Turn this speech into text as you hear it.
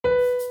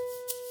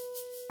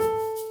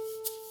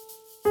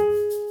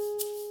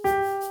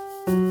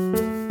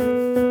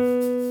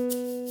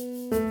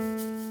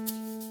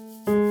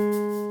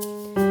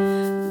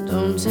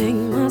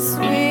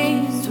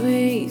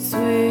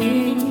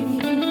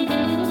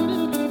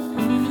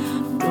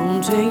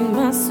Don't take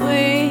my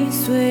sweet,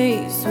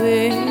 sweet,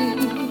 sweet.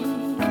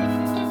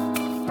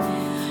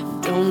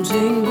 Don't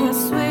take my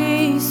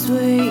sweet,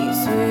 sweet,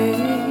 sweet.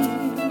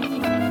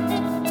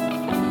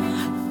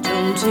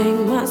 Don't take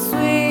my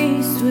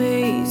sweet,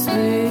 sweet,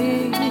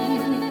 sweet.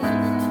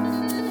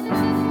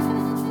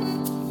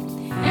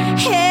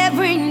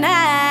 Every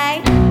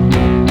night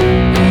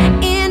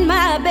in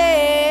my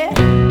bed,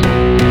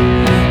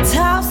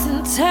 toss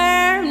and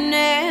turn,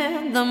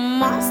 and the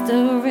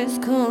monster is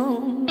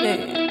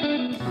coming.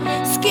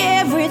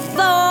 Scary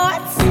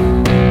thoughts,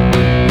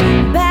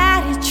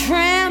 body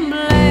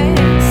trembling.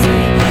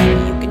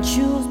 You can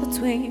choose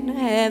between a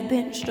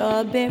half-bent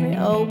strawberry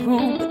or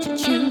prune, but you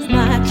choose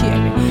my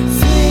cherry.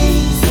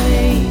 Sweet,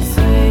 sweet,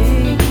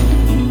 sweet.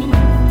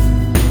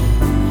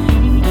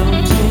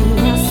 Don't take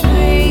my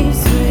sweet,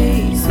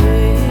 sweet,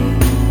 sweet.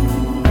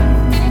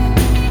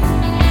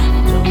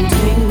 Don't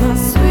take my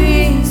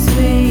sweet,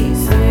 sweet,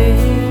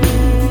 sweet.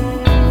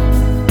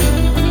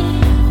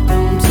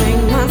 Don't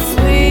take my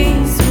sweet,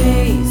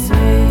 sweet,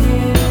 sweet.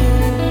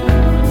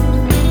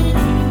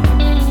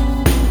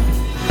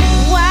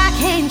 Why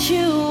can't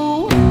you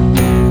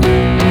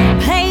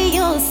play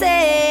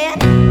yourself?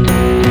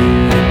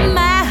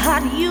 My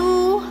heart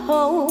you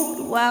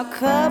hold while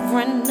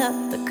covering up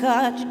the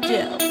card you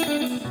dealt.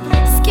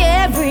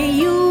 Scary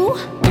you,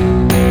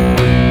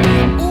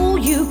 ooh,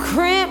 you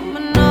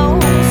criminal.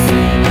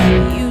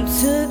 You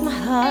took my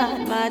heart,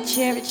 my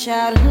cherry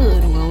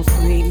childhood won't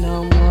sweet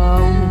no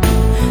more.